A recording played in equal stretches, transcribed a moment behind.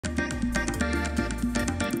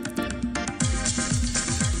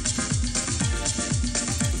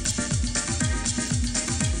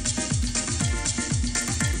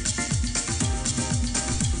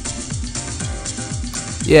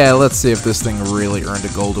Yeah, let's see if this thing really earned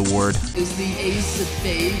a gold award. It's the Ace of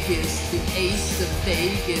Vegas, the Ace of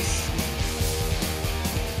Vegas.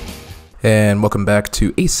 And welcome back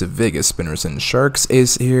to Ace of Vegas, Spinners and Sharks.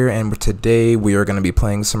 Ace here, and today we are going to be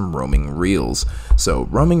playing some Roaming Reels. So,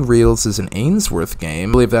 Roaming Reels is an Ainsworth game.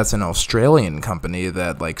 I believe that's an Australian company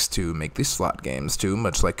that likes to make these slot games too.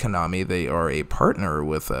 Much like Konami, they are a partner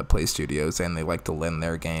with Play Studios, and they like to lend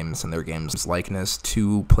their games and their games' likeness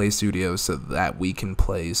to Play Studios so that we can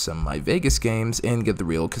play some MyVegas games and get the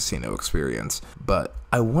real casino experience. But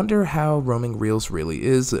I wonder how Roaming Reels really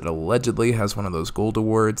is. It allegedly has one of those gold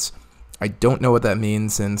awards. I don't know what that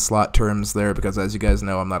means in slot terms there because, as you guys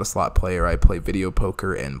know, I'm not a slot player. I play video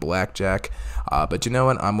poker and blackjack. But you know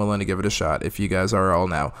what? I'm willing to give it a shot if you guys are all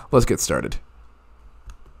now. Let's get started.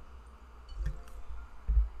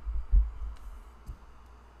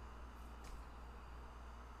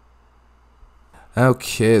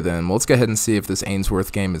 Okay then, let's go ahead and see if this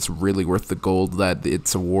Ainsworth game is really worth the gold that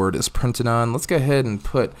its award is printed on. Let's go ahead and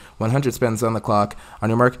put 100 spins on the clock. On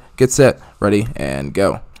your mark, get set, ready, and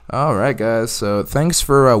go. Alright guys, so thanks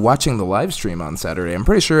for watching the live stream on Saturday. I'm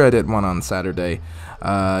pretty sure I did one on Saturday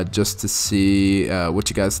just to see what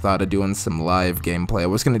you guys thought of doing some live gameplay. I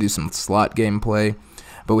was going to do some slot gameplay,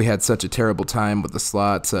 but we had such a terrible time with the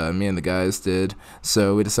slots, me and the guys did,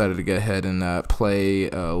 so we decided to go ahead and play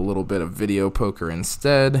a little bit of video poker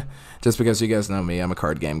instead, just because you guys know me, I'm a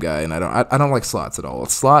card game guy, and I don't like slots at all.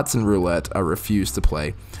 Slots and roulette, I refuse to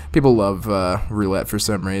play. People love roulette for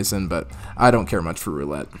some reason, but I don't care much for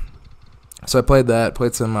roulette. So I played that,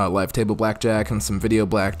 played some live table blackjack and some video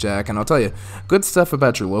blackjack, and I'll tell you, good stuff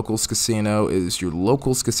about your locals casino is your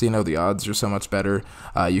locals casino, the odds are so much better.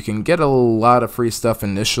 You can get a lot of free stuff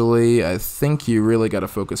initially. I think you really got to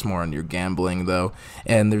focus more on your gambling though,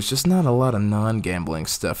 and there's just not a lot of non-gambling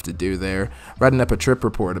stuff to do there. Writing up a trip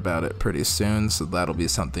report about it pretty soon, so that'll be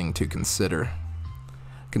something to consider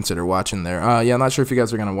watching there. Yeah, I'm not sure if you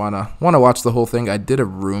guys are gonna wanna watch the whole thing. I did a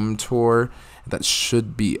room tour that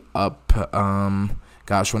should be up.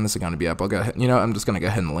 Gosh, when is it gonna be up? I'll go ahead, you know, I'm just gonna go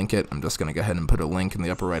ahead and link it. I'm just gonna go ahead and put a link in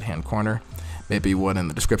the upper right hand corner, maybe one in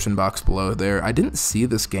the description box below there. I didn't see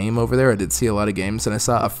this game over there. I did see a lot of games, and I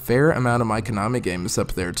saw a fair amount of My Konami games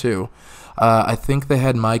up there too. I think they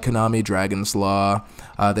had My Konami Dragon's Law.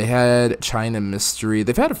 They had China Mystery.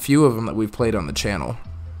 They've had a few of them that we've played on the channel.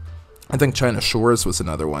 I think China Shores was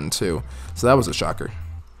another one too, so that was a shocker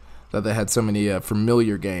that they had so many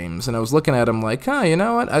familiar games. And I was looking at them like, you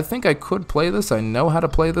know what, I think I could play this. I know how to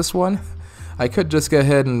play this one. I could just go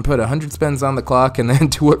ahead and put 100 spins on the clock and then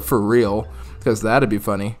do it for real, because that'd be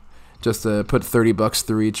funny. Just to put 30 bucks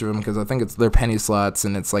through each of them, because I think they're penny slots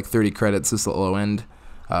and it's like 30 credits is the low end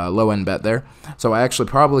bet there. So I actually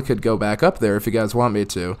probably could go back up there if you guys want me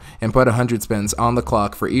to and put 100 spins on the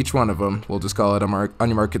clock for each one of them. We'll just call it on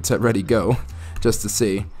your mark, get set, ready, go, just to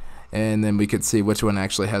see. And then we could see which one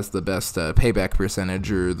actually has the best payback percentage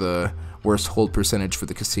or the worst hold percentage for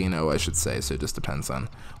the casino, I should say. So it just depends on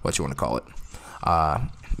what you want to call it.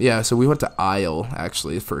 Yeah, so we went to Isle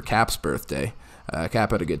actually for Cap's birthday.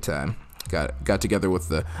 Cap had a good time. Got together with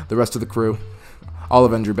the rest of the crew, all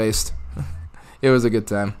Avenger based. It was a good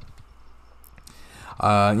time.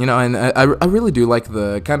 You know, and I really do like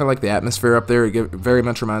the kind of like the atmosphere up there. It very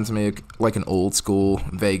much reminds me of like an old school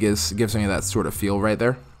Vegas. It gives me that sort of feel right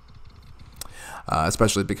there.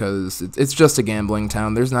 Especially because it's just a gambling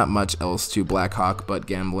town. There's not much else to Black Hawk but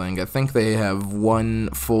gambling. I think they have one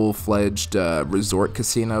full-fledged resort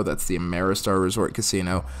casino. That's the Ameristar Resort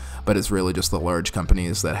Casino, but it's really just the large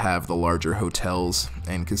companies that have the larger hotels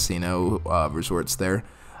and casino resorts there.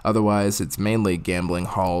 Otherwise, it's mainly gambling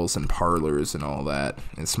halls and parlors and all that,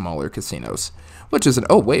 and smaller casinos. Which is an,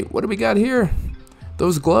 oh wait, what do we got here?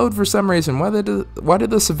 Those glowed for some reason. Why did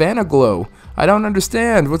the Savannah glow? I don't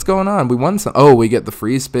understand. What's going on? We won some. Oh, we get the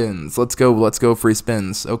free spins. Let's go free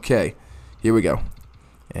spins. Okay, here we go.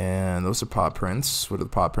 And those are paw prints. What do the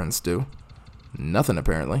paw prints do? Nothing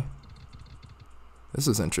apparently. This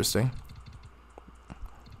is interesting.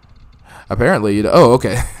 Apparently, oh,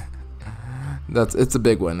 okay. It's a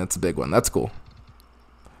big one. It's a big one. That's cool.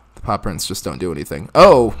 The paw prints just don't do anything.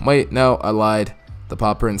 Oh, wait, no, I lied. The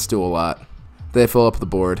paw prints do a lot. They fill up the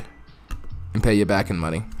board and pay you back in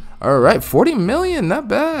money. All right, 40 million, not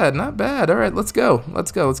bad, not bad. All right, let's go.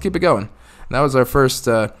 Let's keep it going. And that was our first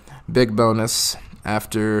big bonus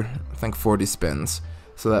after, I think, 40 spins.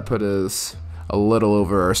 So that put us a little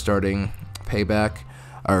over our starting bankroll.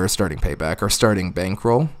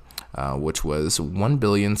 Which was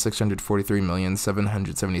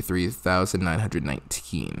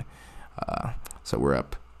 1,643,773,919. So we're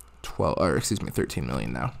up 13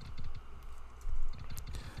 million now.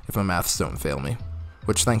 If my maths don't fail me.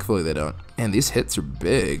 which thankfully they don't. And these hits are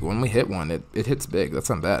big. When we hit one, it hits big. That's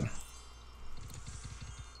not bad.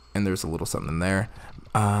 And there's a little something there.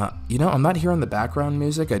 You know, I'm not hearing the background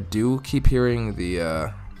music. I do keep hearing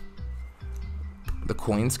the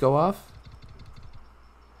coins go off.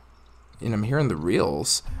 And I'm hearing the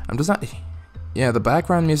reels. I'm just not... Yeah, the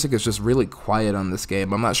background music is just really quiet on this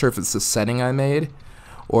game. I'm not sure if it's the setting I made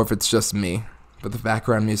or if it's just me. But the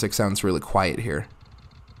background music sounds really quiet here.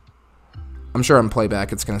 I'm sure on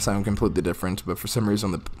playback it's going to sound completely different, but for some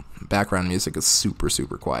reason the background music is super,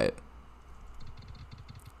 super quiet.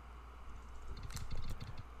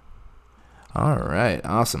 Alright,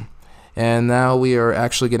 awesome. And now we are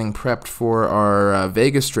actually getting prepped for our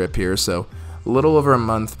Vegas trip here, so a little over a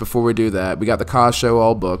month before we do that. We got the Ka show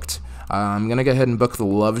all booked. I'm going to go ahead and book the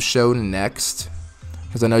Love show next,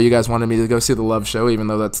 because I know you guys wanted me to go see the Love show, even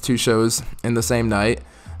though that's 2 shows in the same night.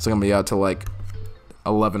 So I'm going to be out till like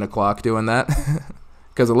 11 o'clock doing that,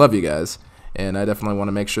 because I love you guys. And I definitely want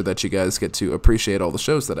to make sure that you guys get to appreciate all the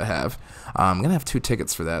shows that I have. I'm going to have 2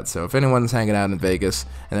 tickets for that, so if anyone's hanging out in Vegas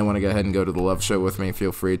and they want to go ahead and go to the Love show with me,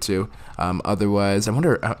 feel free to. Otherwise, I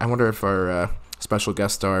wonder if our special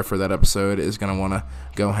guest star for that episode is going to want to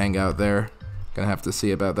go hang out there. Going to have to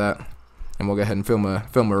see about that. And we'll go ahead and film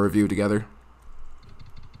a review together.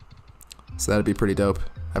 So that'd be pretty dope.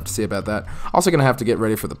 Have to see about that. Also gonna have to get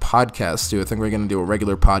ready for the podcast too. I think we're gonna do a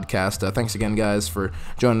regular podcast. Thanks again, guys, for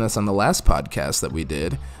joining us on the last podcast that we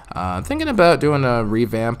did. Thinking about doing a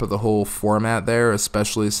revamp of the whole format there,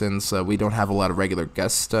 especially since we don't have a lot of regular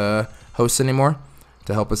guest hosts anymore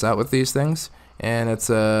to help us out with these things. And it's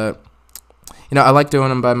you know, I like doing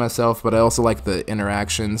them by myself, but I also like the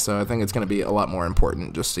interaction. So I think it's gonna be a lot more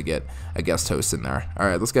important just to get a guest host in there. All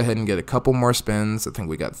right, let's go ahead and get a couple more spins. I think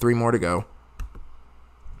we got 3 more to go.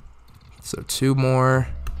 So 2 more,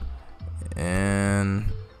 and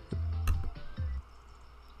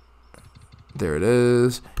there it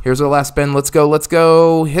is. Here's our last spin. Let's go, let's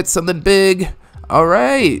go. Hit something big. All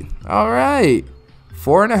right, all right.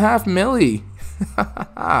 4.5 milli.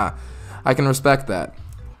 I can respect that.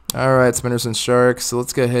 All right, spinners and sharks. So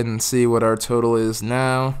let's go ahead and see what our total is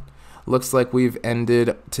now. Looks like we've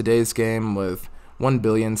ended today's game with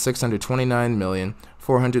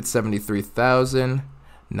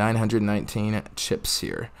 1,629,473,919 chips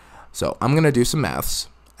here. So I'm going to do some maths,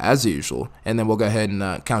 as usual, and then we'll go ahead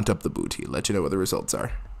and count up the booty, let you know what the results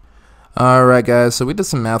are. Alright guys, so we did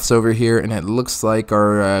some maths over here, and it looks like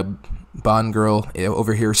our Bond girl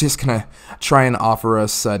over here is just going to try and offer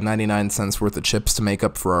us 99 cents worth of chips to make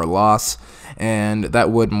up for our loss, and that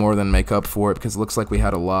would more than make up for it, because it looks like we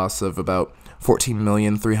had a loss of about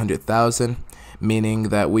 14,300,000, meaning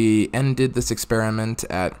that we ended this experiment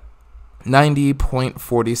at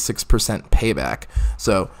 90.46% payback.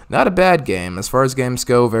 So not a bad game. As far as games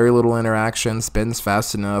go, very little interaction, spins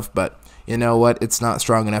fast enough, but you know what? It's not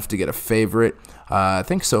strong enough to get a favorite. I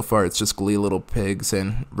think so far it's just Glee Little Pigs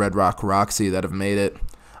and Red Rock Roxy that have made it.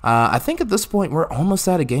 I think at this point we're almost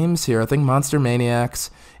out of games here. I think Monster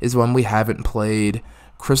Maniacs is one we haven't played.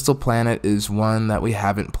 Crystal Planet is one that we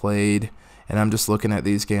haven't played. And I'm just looking at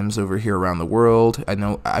these games over here around the world.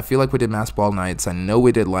 I feel like we did Mass Ball Nights. I know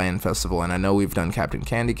we did Lion Festival, and I know we've done Captain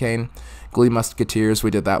Candy Cane. Glee Musketeers,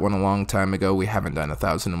 we did that one a long time ago. We haven't done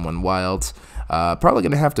 1001 Wilds. Probably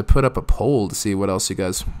going to have to put up a poll to see what else you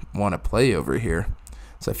guys want to play over here.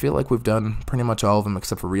 So I feel like we've done pretty much all of them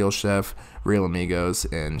except for Real Chef, Real Amigos,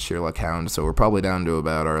 and Sherlock Hound. So we're probably down to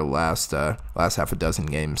about our last half a dozen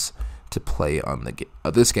games to play on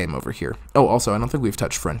this game over here. Oh, also, I don't think we've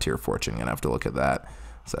touched Frontier Fortune. Gonna have to look at that.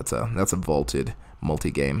 So that's a vaulted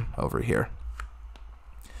multi-game over here.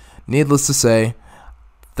 Needless to say,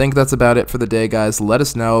 I think that's about it for the day, guys. Let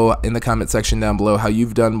us know in the comment section down below how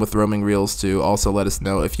you've done with roaming reels too. Also, let us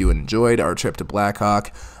know if you enjoyed our trip to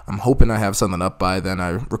Blackhawk. I'm hoping I have something up by then. I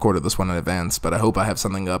recorded this one in advance, but I hope I have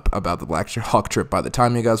something up about the Blackhawk trip by the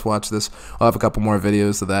time you guys watch this. I'll have a couple more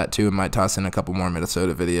videos of that too. I might toss in a couple more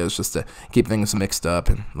Minnesota videos just to keep things mixed up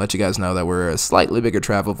and let you guys know that we're a slightly bigger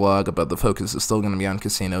travel vlog, but the focus is still going to be on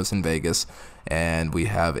casinos in Vegas, and we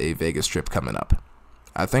have a Vegas trip coming up.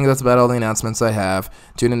 I think that's about all the announcements I have.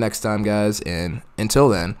 Tune in next time, guys, and until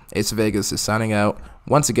then, Ace of Vegas is signing out.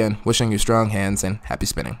 Once again, wishing you strong hands and happy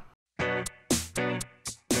spinning.